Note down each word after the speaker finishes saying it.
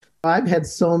I've had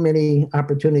so many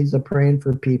opportunities of praying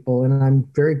for people, and I'm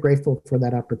very grateful for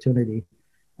that opportunity.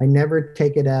 I never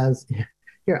take it as,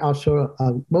 here, I'll show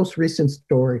a most recent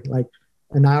story. Like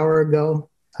an hour ago,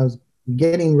 I was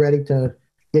getting ready to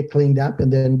get cleaned up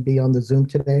and then be on the Zoom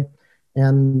today.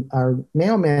 And our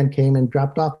mailman came and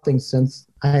dropped off things since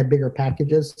I had bigger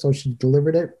packages. So she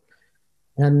delivered it.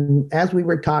 And as we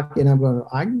were talking, I'm going,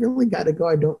 I really got to go.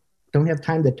 I don't have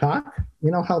time to talk.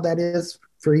 You know how that is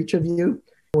for each of you.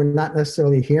 We're not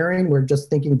necessarily hearing. We're just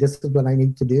thinking this is what I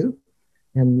need to do.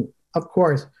 And of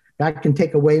course, God can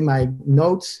take away my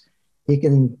notes. He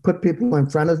can put people in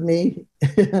front of me.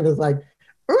 And it's like,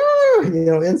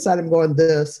 inside I'm going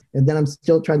this. And then I'm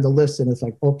still trying to listen. It's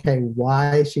like, okay,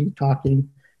 why is she talking?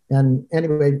 And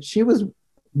anyway, she was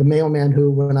the mailman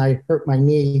who, when I hurt my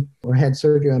knee or had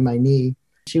surgery on my knee,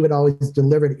 she would always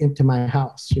deliver it into my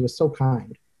house. She was so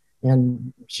kind.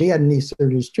 And she had knee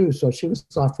surgeries too. So she was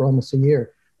off for almost a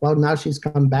year. Well, now she's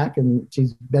come back and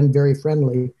she's been very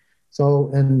friendly. So,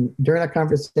 and during that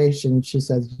conversation, she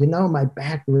says, my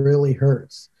back really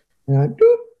hurts. And I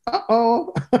do,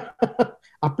 uh-oh,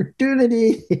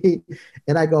 opportunity.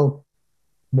 And I go,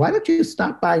 why don't you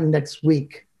stop by next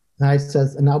week? And I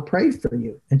says, and I'll pray for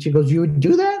you. And she goes, you would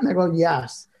do that? And I go,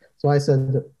 yes. So I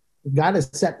said, God has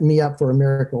set me up for a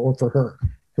miracle, or for her,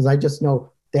 because I just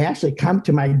know they actually come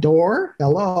to my door.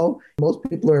 Hello. Most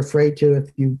people are afraid to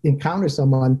if you encounter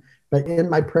someone. But in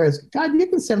my prayers, God, you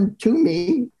can send them to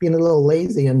me, being a little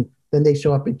lazy, and then they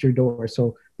show up at your door.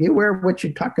 So be aware of what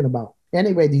you're talking about.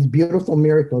 Anyway, these beautiful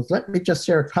miracles. Let me just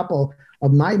share a couple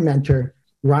of my mentor,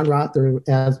 Ron Roth, or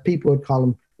as people would call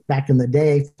him back in the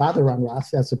day, Father Ron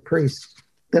Roth, as a priest.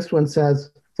 This one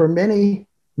says, for many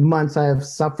months, I have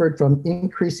suffered from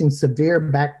increasing severe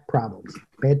back problems.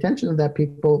 Pay attention to that,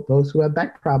 people, those who have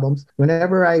back problems.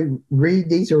 Whenever I read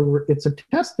these, it's a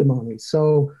testimony.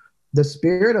 So the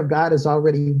Spirit of God is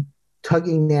already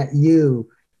tugging at you.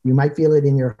 You might feel it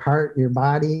in your heart, your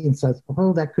body, and says,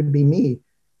 oh, that could be me.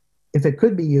 If it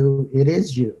could be you, it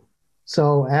is you.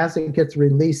 So as it gets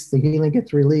released, the healing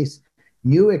gets released,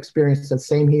 you experience the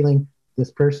same healing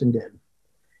this person did.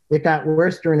 It got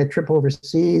worse during a trip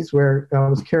overseas where I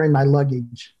was carrying my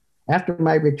luggage. After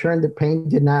my return, the pain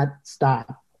did not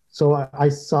stop. So I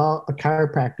saw a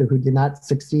chiropractor who did not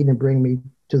succeed in bringing me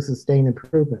to sustained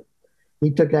improvement.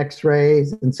 He took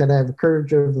x-rays and said I have a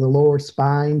curvature of the lower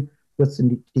spine with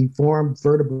some deformed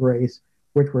vertebrae,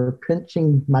 which were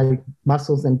pinching my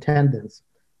muscles and tendons.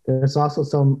 There's also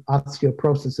some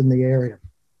osteoporosis in the area.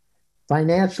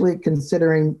 Financial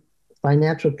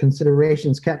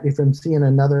considerations kept me from seeing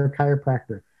another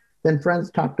chiropractor. Then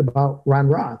friends talked about Ron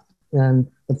Roth and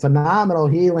the phenomenal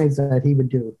healings that he would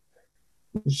do.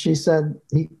 She said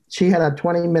she had a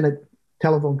 20-minute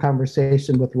telephone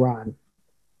conversation with Ron.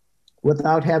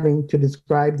 Without having to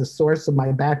describe the source of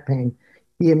my back pain,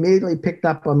 he immediately picked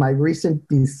up on my recent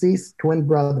deceased twin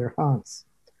brother, Hans.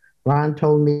 Ron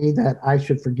told me that I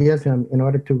should forgive him in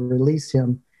order to release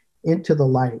him into the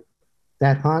light,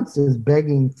 that Hans is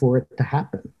begging for it to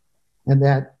happen, and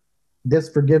that this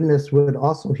forgiveness would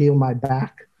also heal my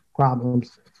back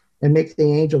problems and make the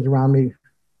angels around me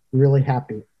really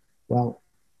happy. Well,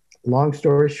 long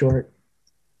story short,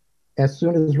 as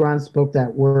soon as Ron spoke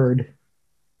that word,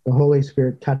 the Holy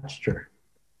Spirit touched her,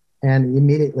 and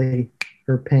immediately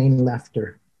her pain left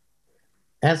her.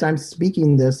 As I'm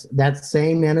speaking this, that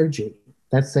same energy,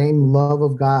 that same love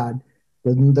of God,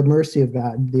 the mercy of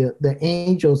God, the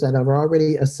angels that are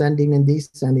already ascending and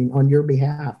descending on your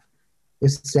behalf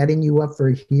is setting you up for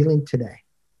healing today.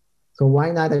 So why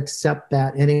not accept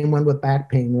that? Anyone with back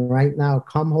pain right now,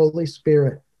 come Holy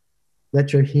Spirit,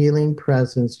 let your healing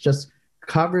presence just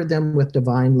cover them with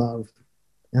divine love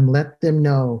and let them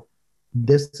know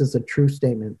this is a true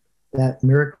statement, that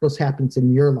miracles happens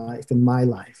in your life, in my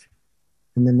life,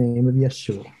 in the name of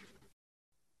Yeshua.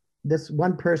 This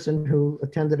one person who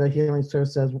attended a healing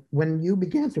service says, when you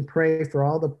began to pray for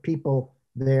all the people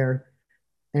there,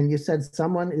 and you said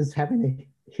someone is having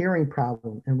a hearing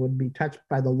problem and would be touched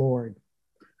by the Lord,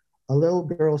 a little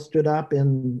girl stood up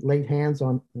and laid hands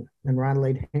on, and Ron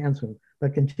laid hands on him,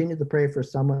 but continued to pray for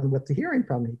someone with the hearing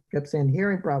problem. He kept saying,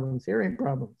 hearing problems, hearing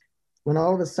problems. When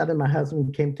all of a sudden my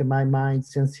husband came to my mind,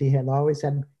 since he had always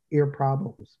had ear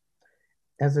problems.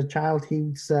 As a child,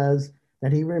 he says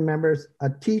that he remembers a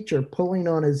teacher pulling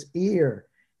on his ear,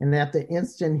 and at the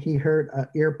instant he heard an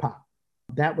ear pop.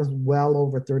 That was well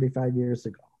over 35 years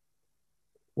ago.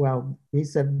 Well, he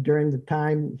said during the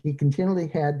time he continually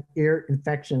had ear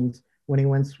infections when he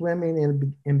went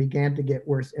swimming and began to get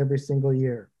worse every single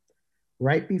year.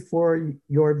 Right before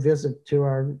your visit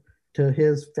to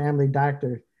his family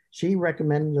doctor, She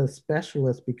recommended a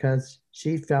specialist because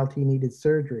she felt he needed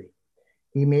surgery.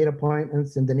 He made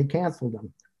appointments and then he canceled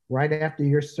them. Right after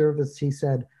your service, he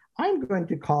said, I'm going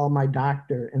to call my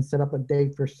doctor and set up a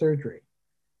date for surgery.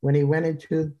 When he went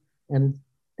into and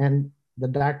and the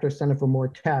doctor sent him for more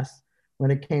tests,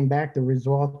 when it came back, the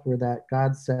results were that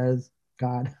God,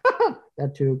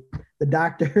 that too, the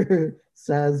doctor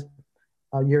says,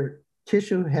 your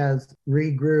tissue has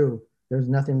regrew. There's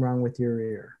nothing wrong with your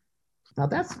ear. Now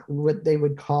that's what they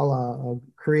would call a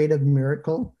creative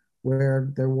miracle,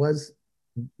 where there was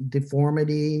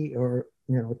deformity or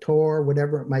tore,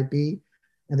 whatever it might be,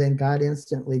 and then God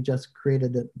instantly just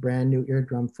created a brand new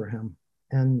eardrum for him.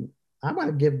 And I want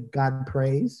to give God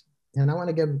praise, and I want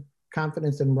to give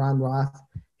confidence in Ron Roth,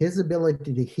 his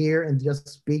ability to hear and just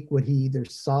speak what he either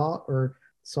saw or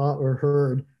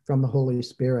heard from the Holy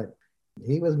Spirit.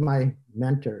 He was my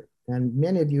mentor, and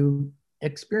many of you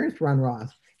experienced Ron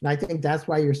Roth, and I think that's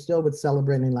why you're still with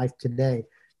Celebrating Life today,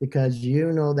 because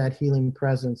you know that healing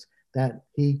presence that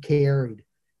he carried.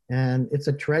 And it's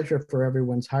a treasure for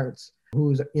everyone's hearts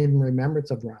who's in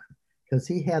remembrance of Ron, because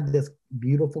he had this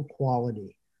beautiful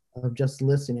quality of just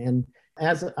listening. And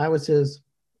as I was his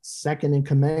second in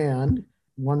command,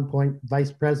 one point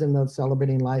vice president of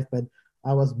Celebrating Life, but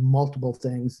I was multiple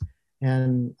things.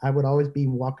 And I would always be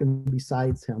walking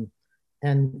beside him.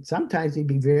 And sometimes he'd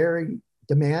be very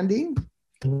demanding.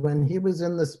 When he was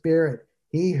in the spirit,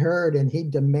 he heard and he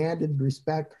demanded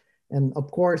respect. And of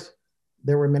course,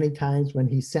 there were many times when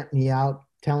he sent me out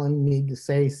telling me to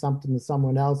say something to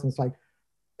someone else. And it's like,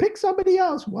 pick somebody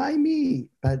else. Why me?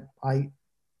 But I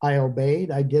obeyed.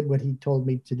 I did what he told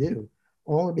me to do,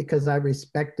 only because I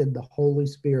respected the Holy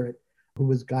Spirit who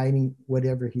was guiding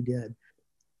whatever he did.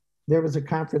 There was a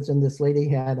conference and this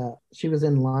lady she was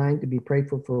in line to be prayed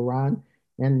for Ron.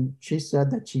 And she said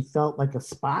that she felt like a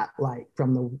spotlight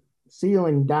from the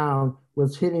ceiling down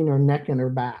was hitting her neck and her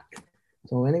back.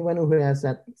 So anyone who has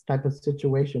that type of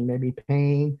situation, maybe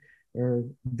pain or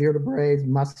vertebrae,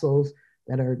 muscles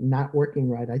that are not working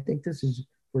right, I think this is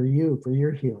for you, for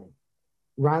your healing.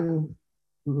 Ron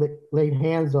laid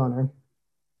hands on her,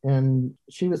 and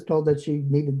she was told that she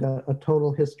needed a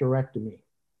total hysterectomy.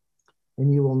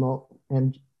 And you will know,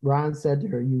 and Ron said to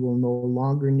her, you will no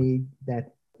longer need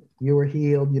that. You are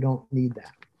healed. You don't need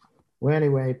that. Well,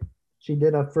 anyway, she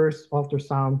did a first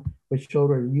ultrasound, which showed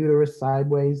her uterus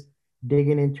sideways,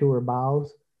 digging into her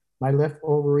bowels. My left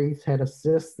ovaries had a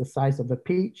cyst the size of a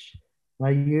peach. My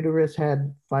uterus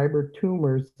had fiber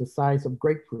tumors the size of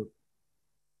grapefruit.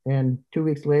 And 2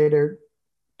 weeks later,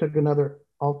 took another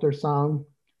ultrasound,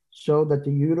 showed that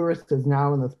the uterus is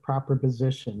now in its proper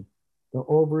position. The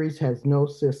ovaries has no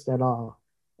cyst at all.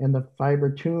 And the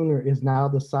fiber tumor is now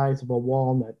the size of a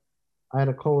walnut. I had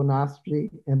a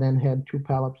colonoscopy and then had 2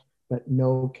 polyps, but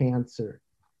no cancer.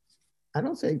 I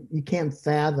don't say you can't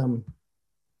fathom.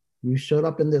 You showed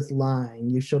up in this line,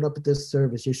 you showed up at this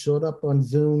service, you showed up on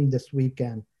Zoom this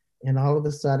weekend, and all of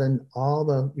a sudden,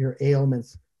 your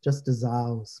ailments just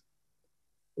dissolves.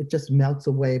 It just melts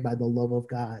away by the love of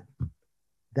God.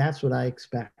 That's what I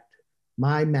expect.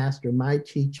 My master, my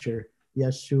teacher,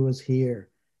 Yeshua's here.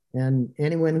 And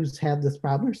anyone who's had this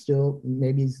problem still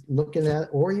maybe looking at,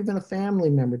 or even a family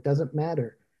member, it doesn't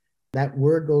matter. That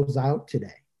word goes out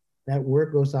today. That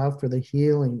word goes out for the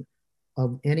healing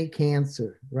of any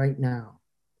cancer right now.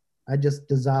 I just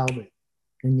dissolve it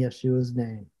in Yeshua's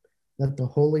name. Let the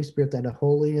Holy Spirit, that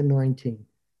holy anointing,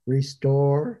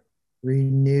 restore,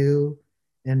 renew,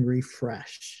 and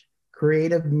refresh.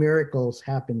 Creative miracles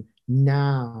happen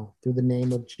now through the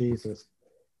name of Jesus.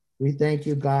 We thank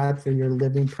you, God, for your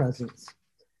living presence.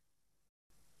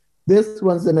 This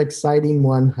one's an exciting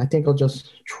one. I think I'll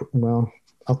just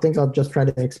try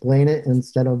to explain it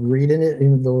instead of reading it,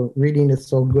 even though reading is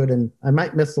so good and I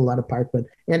might miss a lot of parts. But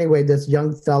anyway, this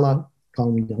young fella, call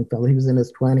him young fella, he was in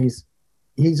his 20s.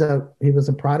 He was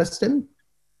a Protestant,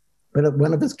 but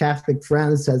one of his Catholic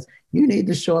friends says, you need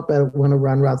to show up at one of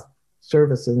Ron Roth's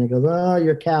services. And he goes, oh,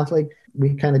 you're Catholic.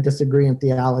 We kind of disagree in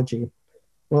theology.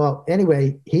 Well,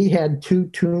 anyway, he had 2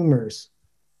 tumors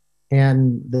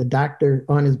and the doctor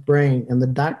on his brain, and the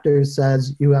doctor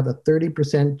says you have a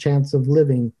 30% chance of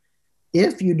living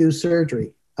if you do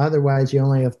surgery. Otherwise, you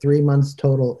only have 3 months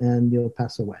total and you'll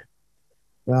pass away.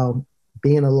 Well,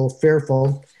 being a little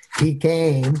fearful, he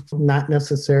came, not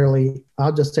necessarily,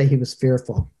 I'll just say he was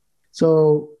fearful.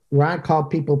 So Ron called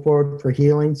people forward for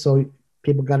healing. So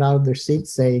people got out of their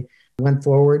seats, they went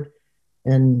forward,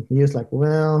 and he was like,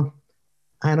 well,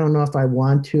 I don't know if I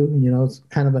want to, it's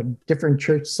kind of a different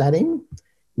church setting,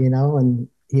 and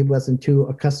he wasn't too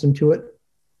accustomed to it.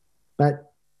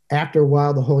 But after a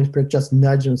while, the Holy Spirit just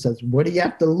nudged him and says, what do you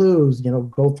have to lose?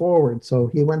 Go forward. So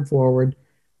he went forward,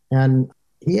 and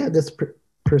he had this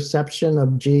perception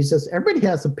of Jesus. Everybody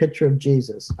has a picture of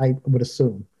Jesus, I would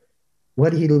assume,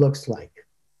 what he looks like.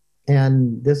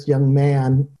 And this young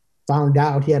man found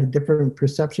out he had a different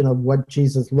perception of what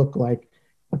Jesus looked like,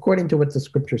 according to what the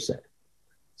scripture said.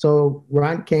 So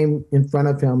Ron came in front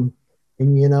of him,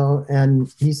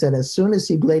 and he said as soon as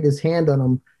he laid his hand on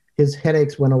him, his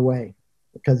headaches went away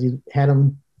because he had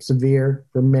them severe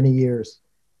for many years.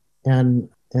 And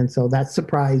so that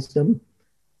surprised him.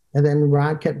 And then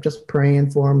Ron kept just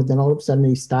praying for him. And then all of a sudden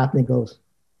he stopped and he goes,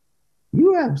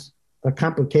 you have a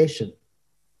complication.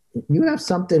 You have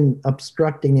something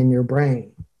obstructing in your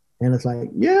brain. And it's like,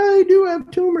 yeah, I do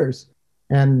have tumors.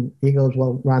 And he goes,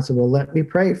 well, Ron said, well, let me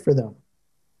pray for them.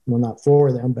 Well, not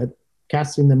for them, but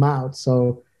casting them out.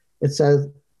 So it says,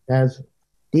 as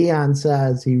Dion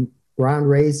says, Ron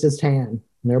raised his hand.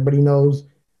 And everybody knows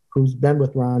who's been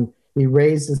with Ron. He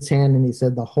raised his hand and he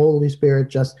said the Holy Spirit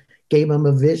just gave him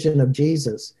a vision of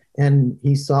Jesus. And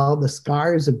he saw the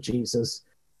scars of Jesus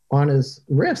on his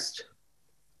wrist.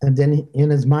 And then in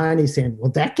his mind, he's saying,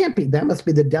 well, that must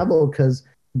be the devil, because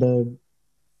the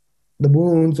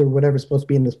wounds or whatever is supposed to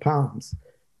be in his palms.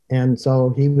 And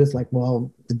so he was like,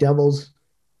 well, the devil's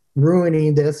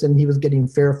ruining this, and he was getting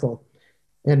fearful.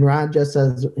 And Ron just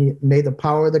says, may the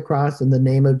power of the cross in the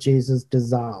name of Jesus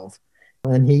dissolve.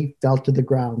 And he fell to the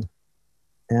ground.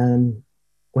 And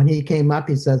when he came up,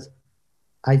 he says,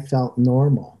 I felt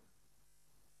normal.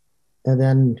 And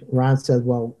then Ron says,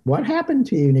 well, what happened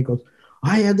to you? And he goes,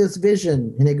 I had this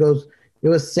vision. And he goes, it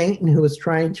was Satan who was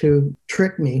trying to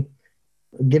trick me,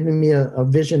 giving me a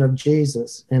vision of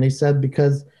Jesus. And he said,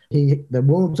 because the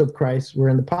wounds of Christ were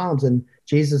in the palms and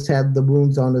Jesus had the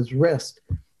wounds on his wrist.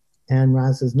 And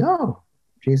Ron says, no,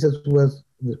 Jesus was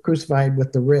crucified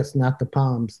with the wrist, not the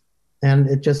palms. And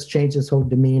it just changed his whole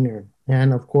demeanor.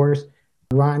 And of course,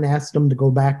 Ron asked him to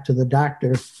go back to the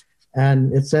doctor.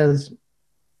 And it says,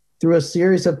 through a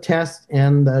series of tests,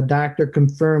 and the doctor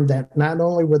confirmed that not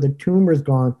only were the tumors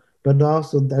gone, but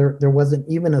also there wasn't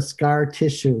even a scar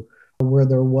tissue where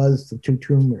there was the two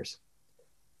tumors.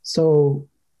 So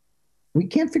we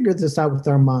can't figure this out with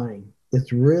our mind.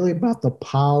 It's really about the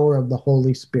power of the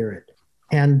Holy Spirit.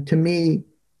 And to me,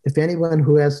 if anyone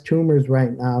who has tumors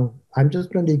right now, I'm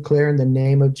just going to declare in the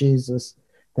name of Jesus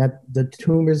that the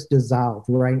tumors dissolve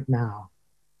right now,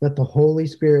 that the Holy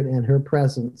Spirit and her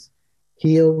presence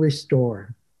heal,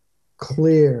 restore,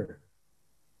 clear,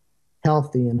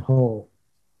 healthy, and whole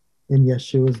in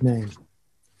Yeshua's name.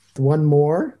 One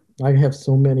more. I have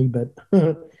so many, but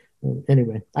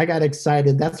anyway, I got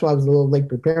excited. That's why I was a little late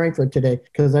preparing for today,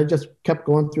 because I just kept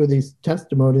going through these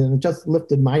testimonies and it just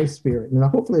lifted my spirit. And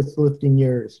hopefully it's lifting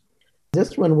yours.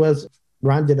 This one was,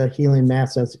 Ron did a healing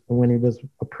mass when he was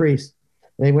a priest.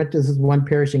 They went to this one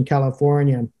parish in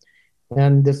California.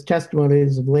 And this testimony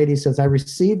is, a lady says, I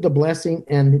received the blessing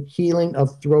and healing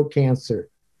of throat cancer.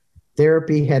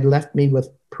 Therapy had left me with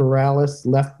paralysis,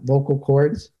 left vocal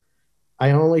cords.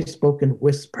 I only spoke in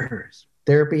whispers.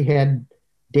 Therapy had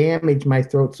damaged my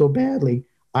throat so badly,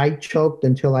 I choked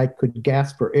until I could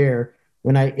gasp for air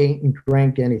when I ate and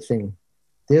drank anything.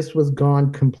 This was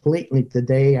gone completely the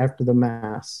day after the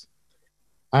mass.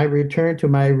 I returned to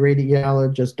my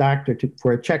radiologist doctor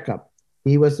for a checkup.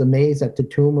 He was amazed that the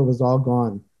tumor was all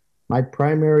gone. My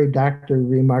primary doctor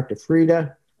remarked,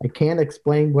 Frida, I can't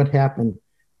explain what happened.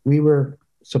 You were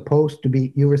supposed to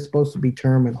be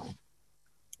terminal.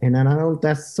 And I don't know if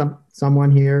that's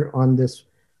someone here on this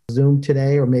Zoom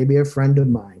today, or maybe a friend of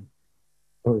mine,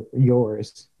 or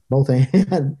yours, both,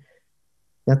 and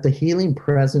that the healing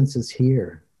presence is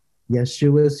here.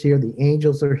 Yeshua is here. The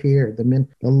angels are here. The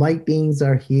light beings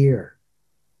are here.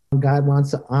 God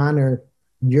wants to honor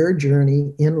your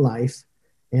journey in life.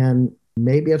 And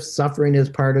maybe if suffering is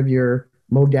part of your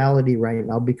modality right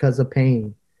now because of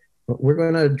pain, but we're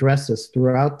going to address this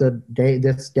throughout the day,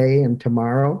 this day and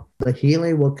tomorrow. The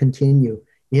healing will continue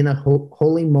in a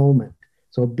holy moment.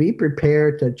 So be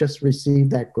prepared to just receive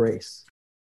that grace.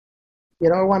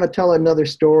 I want to tell another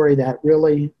story that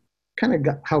really kind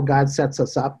of how God sets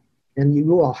us up. And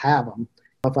you all have them.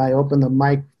 If I open the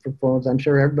microphones, I'm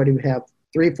sure everybody would have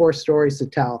 3-4 stories to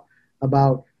tell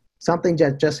about something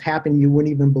that just happened. You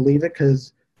wouldn't even believe it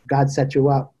because God set you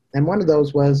up. And one of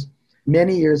those was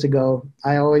many years ago.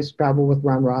 I always traveled with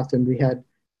Ron Roth, and we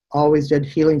always did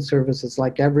healing services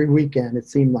like every weekend. It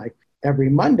seemed like every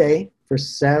Monday for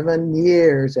 7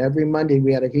 years, every Monday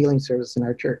we had a healing service in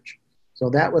our church. So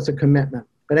that was a commitment.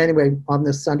 But anyway, on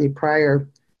this Sunday prior,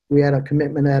 we had a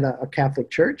commitment at a Catholic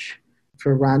church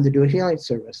for Ron to do a healing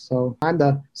service. So I'm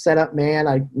the setup man.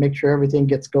 I make sure everything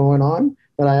gets going on,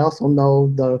 but I also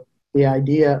know the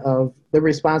idea of the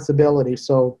responsibility.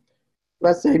 So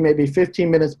let's say maybe 15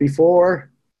 minutes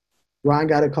before, Ron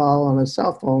got a call on his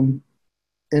cell phone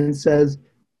and says,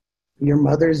 your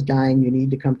mother's dying, you need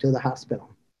to come to the hospital.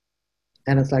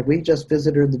 And it's like, we just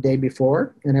visited her the day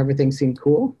before and everything seemed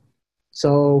cool.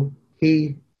 So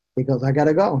he goes, I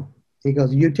gotta go. He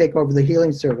goes, you take over the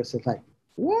healing service. It's like,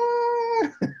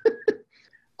 what?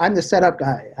 I'm the setup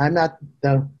guy. I'm not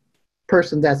the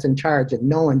person that's in charge and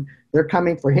knowing they're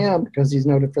coming for him because he's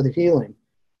noted for the healing.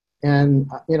 And,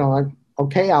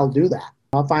 okay, I'll do that.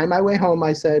 I'll find my way home,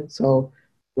 I said. So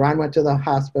Ron went to the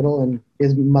hospital and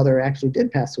his mother actually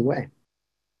did pass away.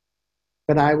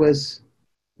 But I was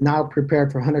now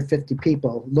prepared for 150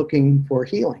 people looking for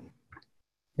healing.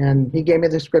 And he gave me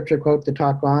the scripture quote to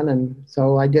talk on, and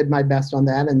so I did my best on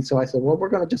that. And so I said, well, we're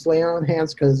going to just lay on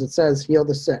hands because it says heal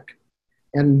the sick.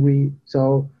 And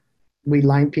we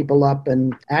lined people up,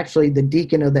 and actually the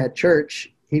deacon of that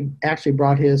church, he actually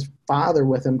brought his father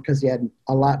with him because he had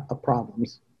a lot of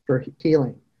problems for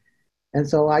healing. And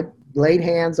so I laid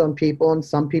hands on people, and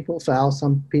some people fell,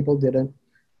 some people didn't.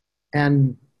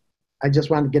 And I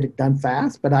just wanted to get it done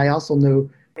fast, but I also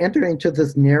knew entering into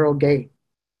this narrow gate,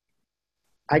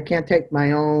 I can't take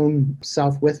my own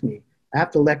self with me. I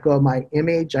have to let go of my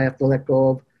image. I have to let go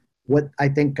of what I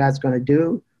think God's going to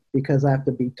do because I have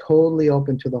to be totally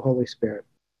open to the Holy Spirit.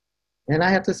 And I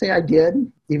have to say I did,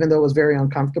 even though it was very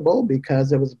uncomfortable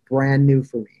because it was brand new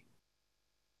for me.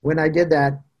 When I did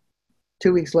that,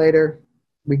 2 weeks later,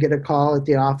 we get a call at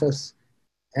the office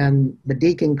and the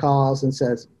deacon calls and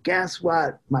says, guess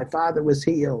what? My father was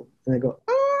healed. And I go,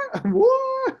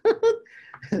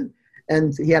 what?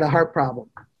 And he had a heart problem.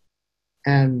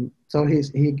 And so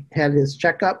he had his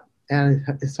checkup and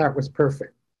his heart was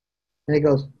perfect. And he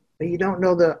goes, but you don't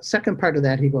know the second part of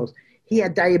that. He goes, he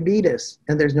had diabetes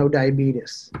and there's no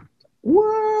diabetes.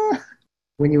 What?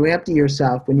 When you empty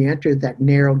yourself, when you enter that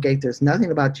narrow gate, there's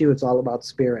nothing about you. It's all about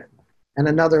spirit. And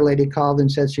another lady called and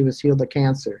said she was healed of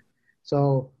cancer.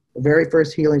 So the very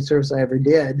first healing service I ever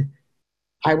did,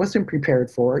 I wasn't prepared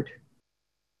for it.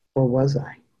 Or was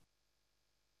I?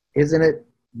 Isn't it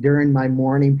during my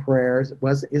morning prayers?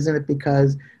 Isn't it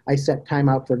because I set time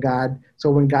out for God?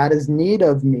 So when God is in need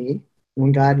of me,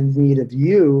 when God is in need of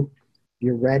you,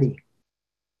 you're ready.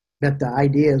 But the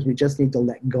idea is we just need to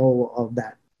let go of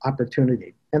that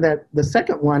opportunity. And that the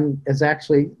second one is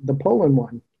actually the Poland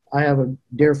one. I have a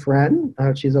dear friend.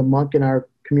 She's a monk in our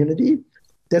community.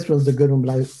 This was the good one,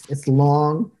 but it's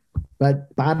long.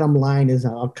 But bottom line is,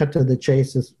 I'll cut to the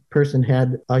chase. This person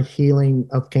had a healing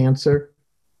of cancer.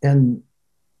 And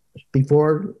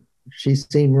before she's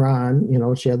seen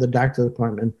Ron, she had the doctor's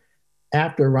appointment.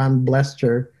 After Ron blessed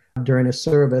her during a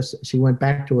service, she went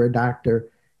back to her doctor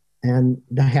and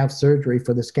to have surgery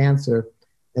for this cancer.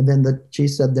 And then she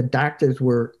said the doctors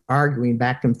were arguing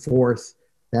back and forth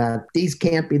that these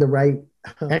can't be the right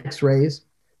x-rays.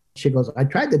 She goes, I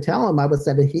tried to tell them I was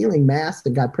at a healing mass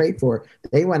and got prayed for.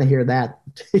 They want to hear that,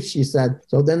 she said.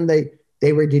 So then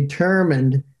they were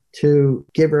determined to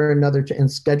give her another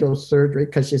and schedule surgery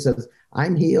because she says,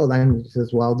 I'm healed. She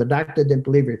says, well, the doctor didn't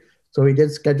believe her. So he did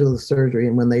schedule the surgery.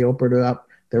 And when they opened her up,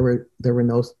 there were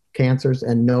no cancers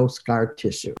and no scar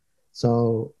tissue.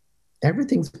 So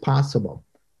everything's possible.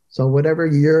 So whatever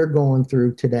you're going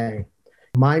through today,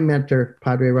 my mentor,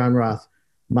 Padre Ron Roth,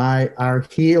 our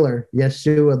healer,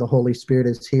 Yeshua, the Holy Spirit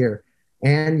is here,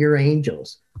 and your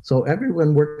angels. So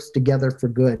everyone works together for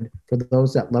good for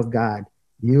those that love God.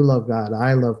 You love God.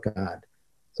 I love God.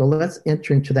 So let's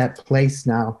enter into that place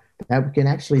now that we can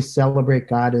actually celebrate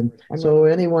God. And so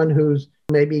anyone who's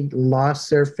maybe lost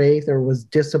their faith or was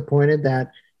disappointed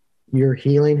that your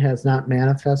healing has not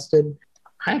manifested,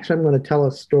 I'm going to tell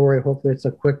a story. Hopefully it's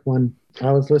a quick one.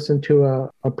 I was listening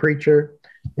to a preacher,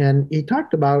 and he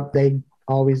talked about they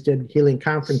always did healing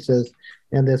conferences,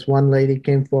 and this one lady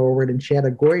came forward and she had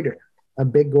a goiter, a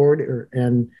big goiter.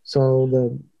 And so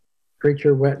the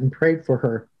preacher went and prayed for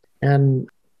her. And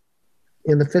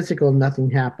in the physical, nothing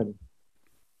happened.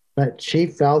 But she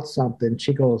felt something.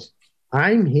 She goes,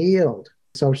 I'm healed.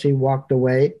 So she walked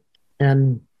away.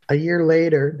 And a year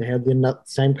later, they had the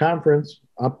same conference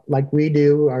up like we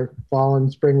do, our fall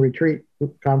and spring retreat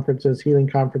conferences, healing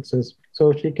conferences.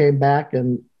 So she came back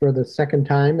and for the second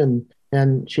time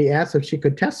and she asked if she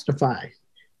could testify.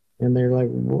 And they're like,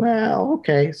 well,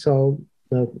 okay. So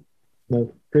the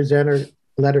presenter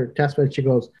let her testify. She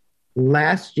goes,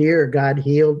 last year, God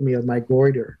healed me of my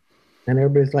goiter. And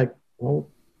everybody's like, oh,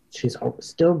 she's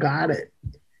still got it.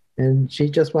 And she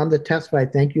just wanted to testify,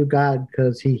 thank you, God,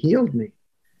 because he healed me.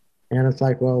 And it's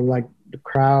like, well, like the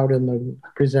crowd and the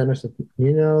presenter said,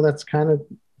 that's kind of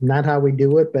not how we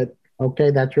do it, but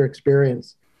okay, that's your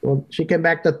experience. Well, she came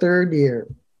back the third year.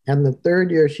 And the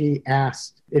third year, she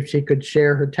asked if she could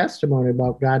share her testimony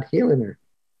about God healing her.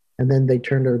 And then they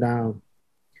turned her down.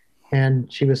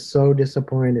 And she was so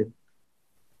disappointed.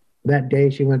 That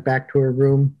day, she went back to her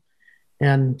room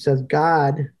and says,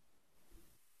 God,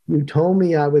 you told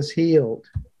me I was healed.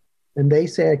 And they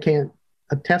say I can't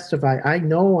testify. I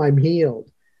know I'm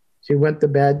healed. She went to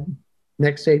bed.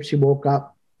 Next day, she woke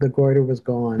up. The goiter was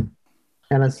gone.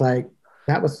 And it's like,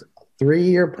 that was a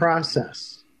 3-year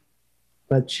process.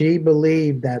 But she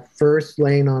believed that first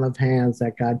laying on of hands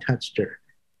that God touched her.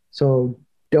 So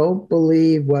don't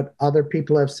believe what other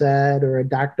people have said or a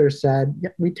doctor said.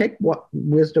 We take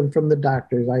wisdom from the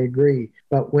doctors, I agree.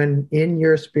 But when in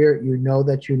your spirit, you know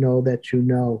that you know that you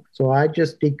know. So I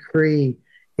just decree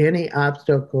any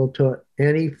obstacle to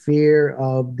any fear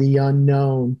of the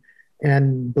unknown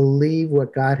and believe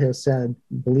what God has said.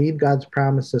 Believe God's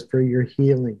promises for your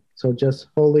healing. So just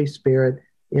Holy Spirit,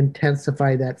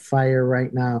 intensify that fire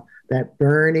right now, that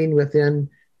burning within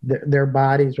their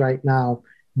bodies right now,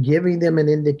 giving them an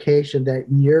indication that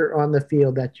you're on the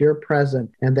field, that you're present,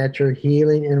 and that you're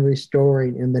healing and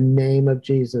restoring in the name of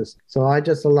Jesus. So I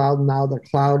just allow now the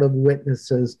cloud of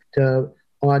witnesses to,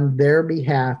 on their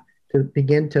behalf, to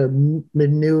begin to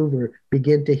maneuver,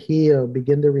 begin to heal,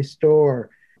 begin to restore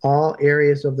all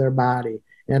areas of their body.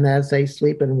 And as they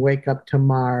sleep and wake up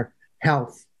tomorrow,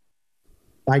 health,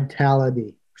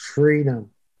 vitality, freedom,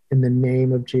 in the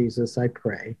name of Jesus, I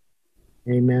pray.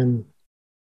 Amen.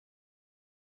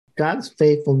 God's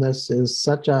faithfulness is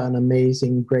such an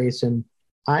amazing grace. And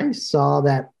I saw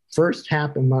that first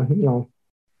happen.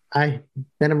 I've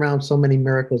been around so many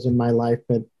miracles in my life,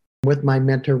 but with my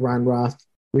mentor, Ron Roth,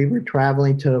 we were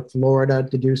traveling to Florida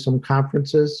to do some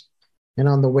conferences. And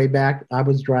on the way back, I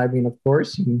was driving, of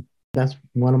course, and that's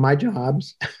one of my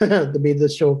jobs, to be the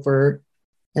chauffeur.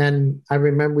 And I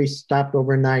remember we stopped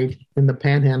overnight in the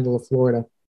panhandle of Florida,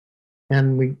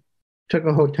 and we took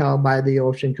a hotel by the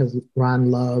ocean because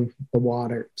Ron loved the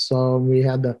water. So we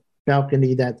had the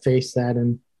balcony that faced that,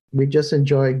 and we just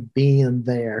enjoyed being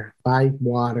there by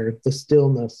water, the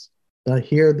stillness, to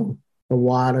hear the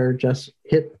water just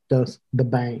hit the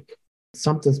bank.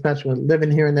 Something special.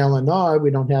 Living here in Illinois,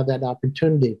 we don't have that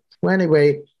opportunity. Well,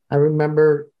 anyway, I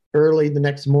remember early the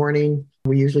next morning,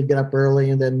 we usually get up early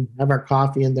and then have our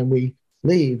coffee and then we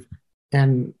leave.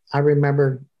 And I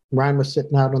remember Ron was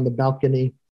sitting out on the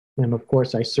balcony, and of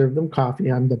course I served him coffee.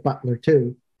 I'm the butler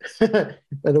too. But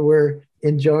we're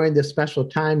enjoying this special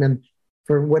time. And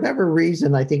for whatever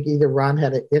reason, I think either Ron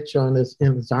had an itch in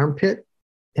his armpit,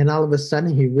 and all of a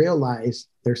sudden he realized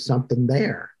there's something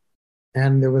there.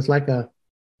 And there was like a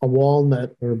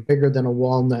walnut, or bigger than a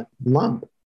walnut, lump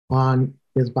on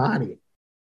his body.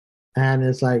 And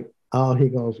it's like, oh, he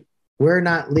goes, we're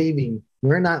not leaving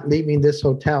this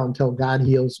hotel until God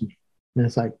heals me. And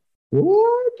it's like,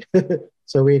 what?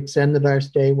 So we extended our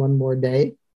stay one more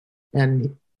day,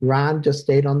 and Ron just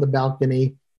stayed on the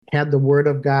balcony, had the word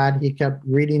of God. He kept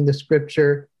reading the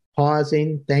scripture,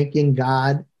 pausing, thanking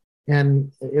God.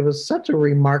 And it was such a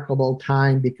remarkable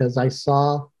time because I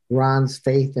saw Ron's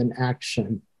faith in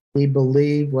action. He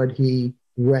believed what he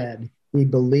read. He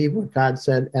believed what God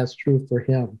said as true for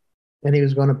him, and he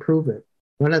was going to prove it.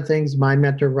 One of the things my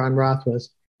mentor, Ron Roth,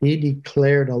 was he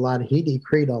decreed a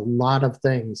lot of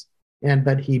things,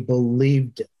 but he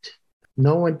believed it.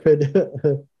 No one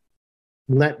could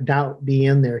let doubt be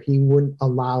in there. He wouldn't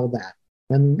allow that.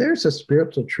 And there's a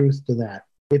spiritual truth to that.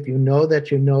 If you know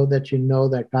that you know that you know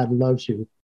that God loves you,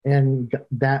 and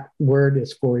that word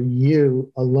is for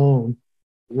you alone,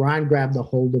 Ron grabbed a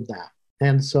hold of that.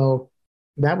 And so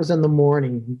that was in the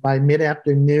morning. By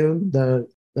mid-afternoon, the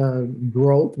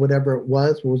growth, whatever it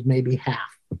was maybe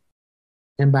half.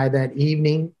 And by that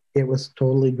evening, it was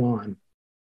totally gone.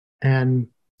 And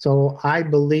so I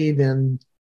believe in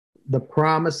the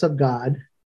promise of God.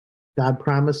 God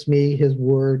promised me his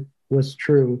word was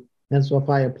true. And so if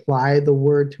I apply the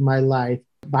word to my life,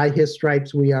 by his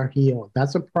stripes we are healed.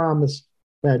 That's a promise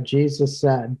that Jesus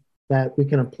said that we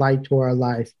can apply to our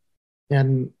life.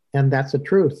 And that's the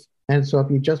truth. And so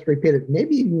if you just repeat it,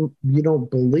 maybe you don't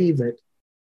believe it,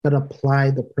 but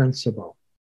apply the principle.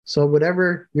 So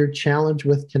whatever you're challenged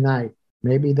with tonight,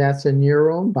 maybe that's in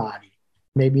your own body,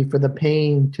 maybe for the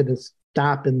pain to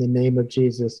stop in the name of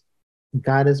Jesus.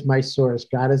 God is my source.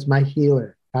 God is my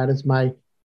healer. God is my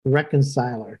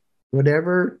reconciler.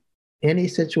 Whatever, any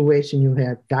situation you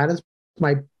have, God is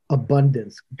my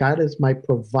abundance. God is my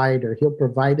provider. He'll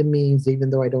provide a means even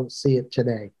though I don't see it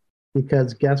today.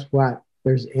 Because guess what?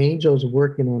 There's angels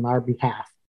working on our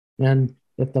behalf. And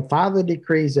If the Father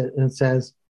decrees it and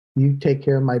says, you take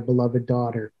care of my beloved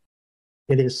daughter,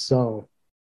 it is so.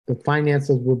 The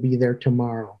finances will be there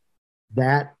tomorrow.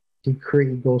 That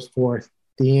decree goes forth.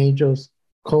 The angels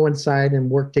coincide and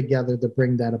work together to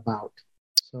bring that about.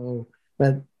 So,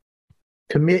 but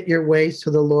commit your ways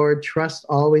to the Lord, trust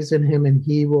always in him, and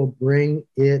he will bring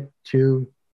it to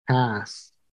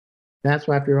pass. That's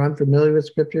why if you're unfamiliar with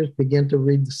scriptures, begin to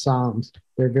read the Psalms.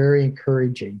 They're very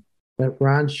encouraging. But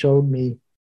Ron showed me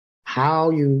how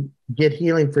you get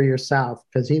healing for yourself,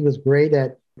 because he was great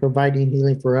at providing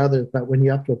healing for others. But when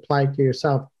you have to apply it to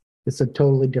yourself, it's a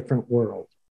totally different world.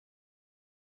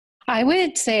 I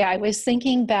would say I was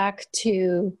thinking back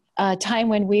to a time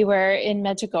when we were in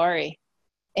Medjugorje.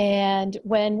 And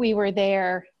when we were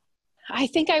there, I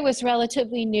think I was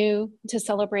relatively new to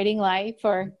celebrating life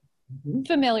or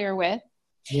familiar with.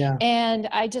 Yeah. And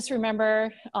I just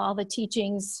remember all the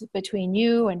teachings between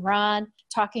you and Ron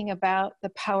talking about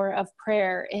the power of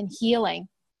prayer and healing.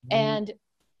 And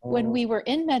when we were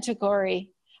in Medjugorje,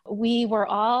 we were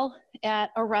all at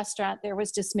a restaurant. There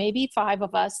was just maybe 5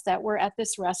 of us that were at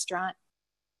this restaurant.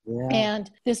 Yeah.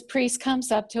 And this priest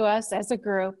comes up to us as a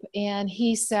group and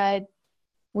he said,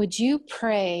 would you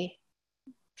pray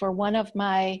for one of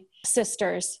my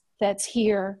sisters that's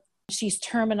here? She's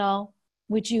terminal.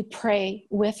 Would you pray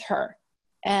with her?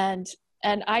 And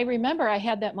I remember I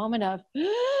had that moment of,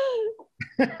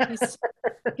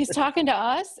 he's talking to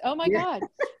us. Oh my God.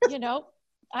 You know,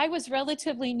 I was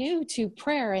relatively new to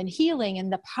prayer and healing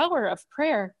and the power of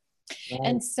prayer. Right.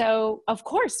 And so of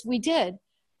course we did.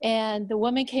 And the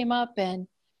woman came up and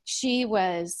she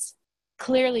was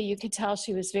clearly, you could tell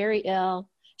she was very ill.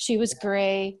 She was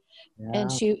gray. Yeah.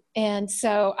 And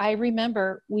so I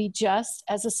remember we just,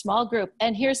 as a small group,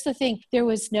 and here's the thing, there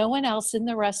was no one else in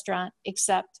the restaurant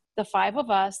except the 5 of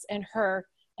us and her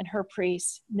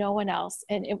priest, no one else.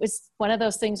 And it was one of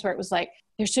those things where it was like,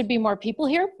 there should be more people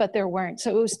here, but there weren't.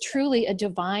 So it was truly a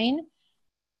divine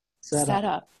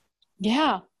setup.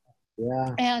 Yeah.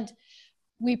 Yeah. And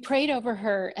we prayed over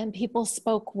her and people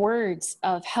spoke words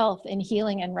of health and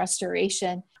healing and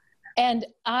restoration. And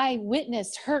I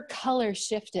witnessed her color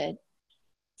shifted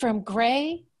from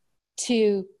gray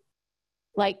to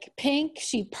like pink.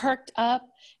 She perked up.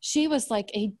 She was like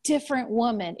a different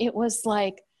woman. It was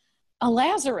like a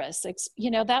Lazarus, you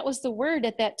know, that was the word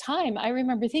at that time. I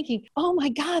remember thinking, oh my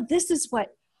God, this is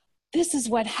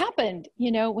what happened,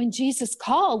 you know, when Jesus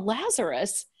called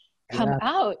Lazarus come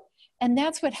out. And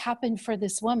that's what happened for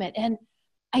this woman. And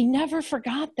I never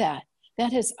forgot that.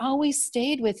 That has always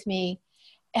stayed with me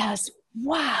as,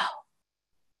 wow,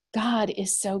 God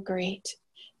is so great.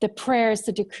 The prayers,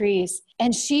 the decrees,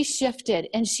 and she shifted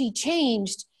and she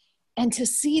changed. And to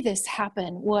see this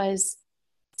happen was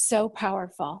so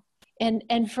powerful.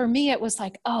 And for me, it was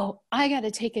like, oh, I got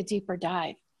to take a deeper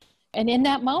dive. And in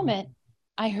that moment,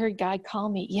 I heard God call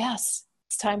me, yes,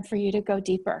 it's time for you to go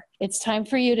deeper. It's time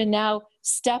for you to now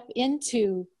step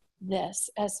into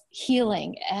this as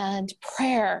healing and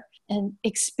prayer and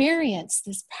experience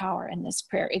this power and this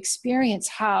prayer. Experience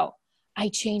how I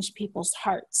changed people's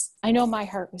hearts. I know my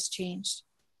heart was changed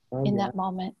in that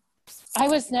moment. I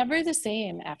was never the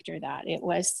same after that. It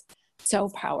was so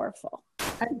powerful.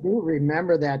 I do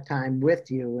remember that time with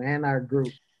you and our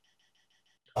group.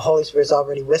 The Holy Spirit's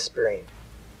already whispering.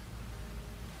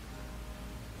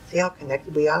 See how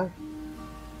connected we are?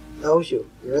 He knows you.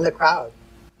 You're in the crowd.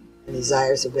 And he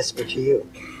desires to whisper to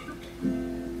you.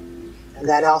 And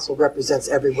that also represents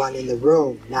everyone in the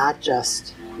room, not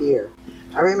just here.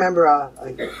 I remember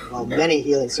many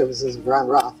healing services of Ron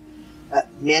Roth.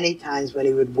 Many times when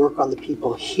he would work on the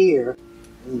people here,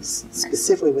 and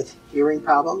specifically with hearing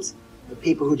problems, the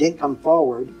people who didn't come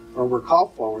forward or were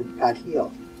called forward got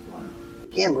healed.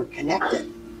 Again, we're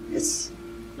connected.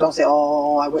 Don't say,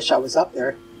 oh, I wish I was up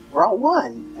there. We're all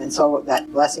one. And so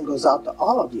that blessing goes out to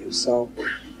all of you. So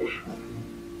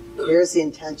here's the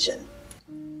intention.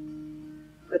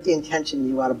 Put the intention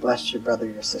you want to bless your brother or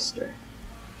your sister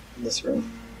in this room.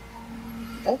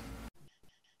 Okay?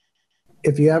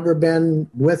 If you ever been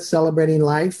with Celebrating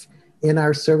Life, in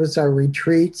our service, our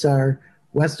retreats, our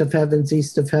West of Heavens,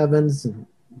 East of Heavens, and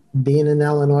being in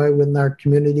Illinois with our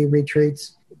community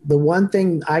retreats, the one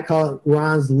thing I call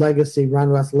Ron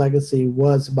Roth's legacy,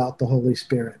 was about the Holy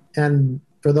Spirit. And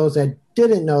for those that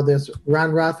didn't know this,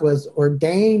 Ron Roth was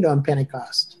ordained on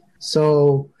Pentecost.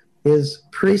 So his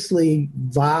priestly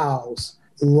vows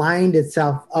lined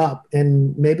itself up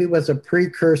and maybe was a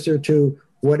precursor to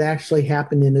what actually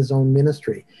happened in his own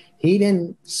ministry. He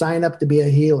didn't sign up to be a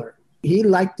healer. He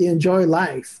liked to enjoy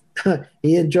life.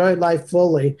 He enjoyed life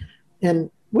fully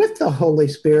and with the Holy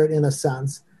Spirit in a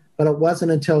sense. but it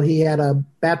wasn't until he had a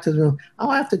baptism. I'll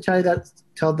have to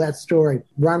tell that story.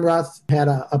 Ron Roth had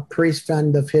a priest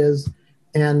friend of his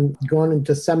and going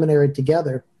into seminary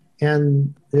together,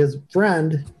 and his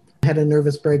friend had a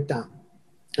nervous breakdown.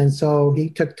 And so he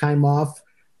took time off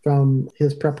from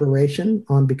his preparation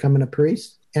on becoming a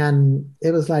priest. And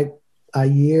it was like a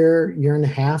year and a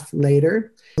half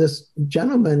later, this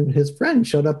gentleman, his friend,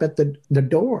 showed up at the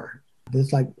door.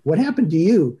 It's like, what happened to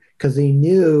you? Because he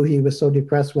knew he was so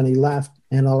depressed when he left.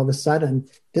 And all of a sudden,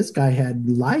 this guy had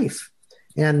life.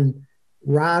 And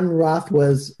Ron Roth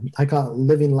was, I call it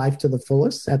living life to the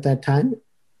fullest at that time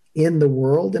in the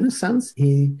world, in a sense.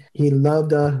 He loved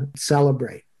to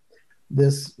celebrate.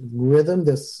 This rhythm,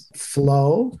 this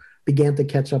flow began to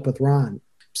catch up with Ron.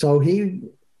 So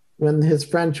when his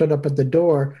friend showed up at the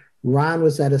door, Ron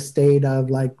was at a state of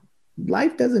like,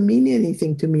 life doesn't mean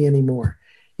anything to me anymore.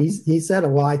 He said,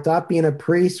 well, I thought being a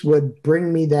priest would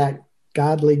bring me that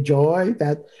godly joy,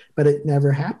 but it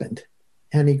never happened.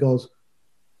 And he goes,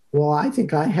 well, I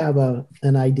think I have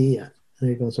an idea.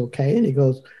 And he goes, okay. And he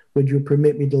goes, would you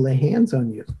permit me to lay hands on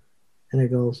you? And he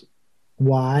goes,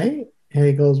 why? And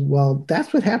he goes, well,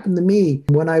 that's what happened to me.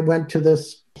 When I went to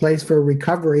this place for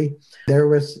recovery, there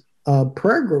was a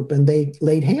prayer group and they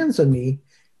laid hands on me.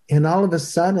 And all of a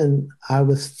sudden, I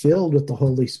was filled with the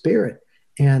Holy Spirit.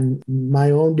 And my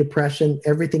own depression,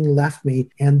 everything left me,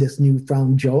 and this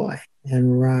newfound joy.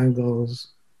 And Ron goes,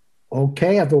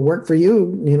 okay, if it worked for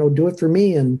you, do it for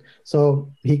me. And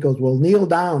so he goes, well, kneel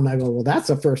down. I go, well, that's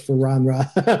a first for Ron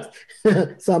Roth.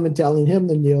 So I'm telling him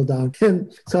to kneel down.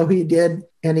 And so he did,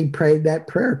 and he prayed that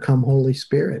prayer, come Holy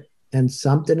Spirit. And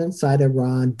something inside of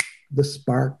Ron, the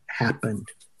spark happened.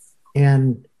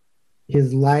 And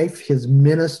his life, his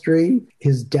ministry,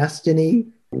 his destiny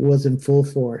was in full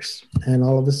force. And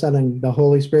all of a sudden, the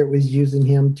Holy Spirit was using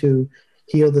him to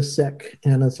heal the sick.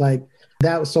 And it's like,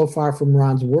 that was so far from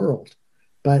Ron's world.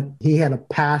 But he had a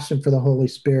passion for the Holy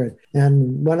Spirit.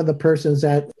 And one of the persons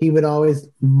that he would always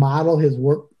model his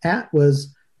work at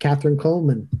was Catherine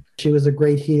Coleman. She was a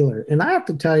great healer. And I have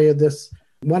to tell you this,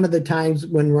 one of the times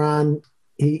when Ron,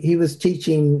 he was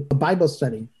teaching a Bible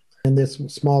study in this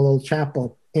small little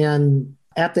chapel. And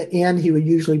at the end, he would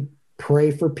usually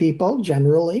pray for people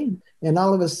generally. And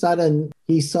all of a sudden,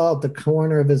 he saw at the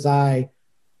corner of his eye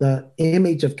the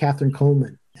image of Catherine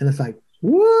Coleman. And it's like,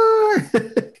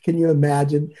 what? Can you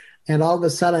imagine? And all of a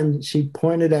sudden, she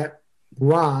pointed at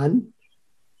Ron,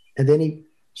 and then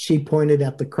she pointed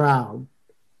at the crowd.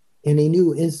 And he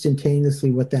knew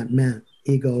instantaneously what that meant.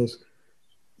 He goes,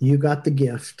 you got the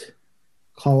gift.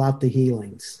 Call out the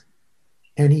healings.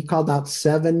 And he called out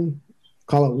 7,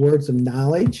 call it words of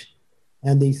knowledge.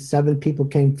 And these 7 people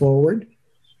came forward,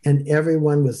 and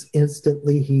everyone was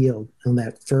instantly healed on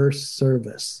that first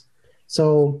service.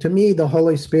 So to me, the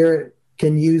Holy Spirit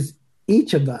can use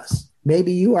each of us.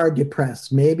 Maybe you are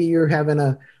depressed. Maybe you're having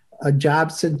a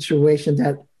job situation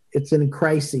that it's in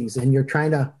crises, and you're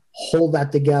trying to hold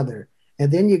that together.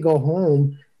 And then you go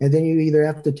home, and then you either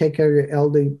have to take care of your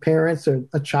elderly parents or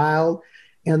a child,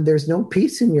 and there's no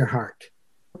peace in your heart.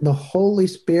 The Holy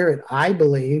Spirit, I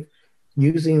believe,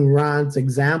 using Ron's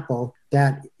example,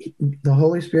 that the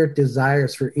Holy Spirit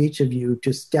desires for each of you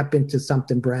to step into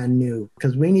something brand new,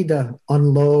 because we need to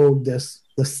unload the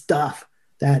stuff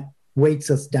that weights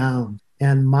us down.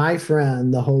 And my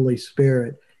friend, the Holy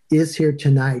Spirit, is here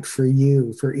tonight for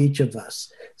you, for each of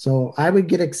us. So I would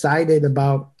get excited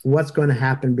about what's going to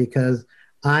happen, because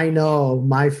I know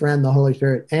my friend, the Holy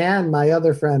Spirit, and my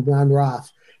other friend, Ron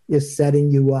Roth, is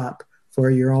setting you up for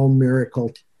your own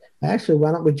miracle. Actually,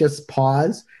 why don't we just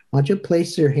pause? Why don't you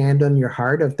place your hand on your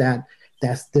heart if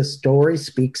this story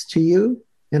speaks to you,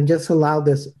 and just allow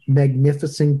this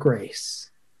magnificent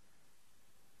grace,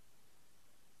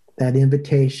 that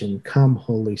invitation, come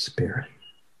Holy Spirit.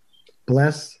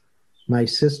 Bless my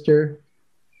sister,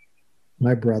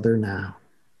 my brother now.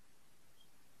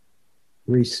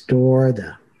 Restore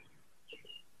them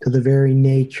to the very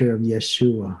nature of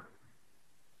Yeshua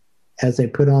as they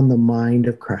put on the mind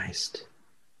of Christ.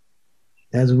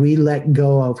 As we let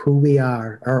go of who we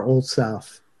are, our old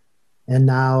self, and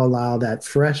now allow that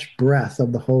fresh breath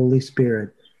of the Holy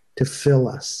Spirit to fill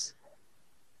us,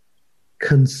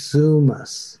 consume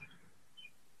us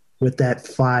with that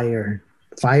fire.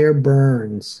 Fire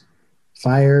burns,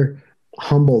 fire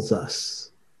humbles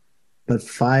us, but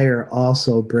fire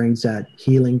also brings that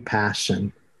healing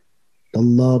passion, the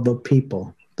love of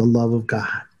people, the love of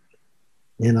God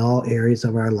in all areas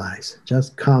of our lives.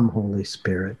 Just come, Holy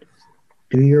Spirit.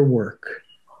 Do your work.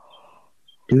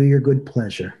 Do your good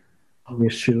pleasure. In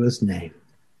Yeshua's name.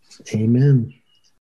 Amen.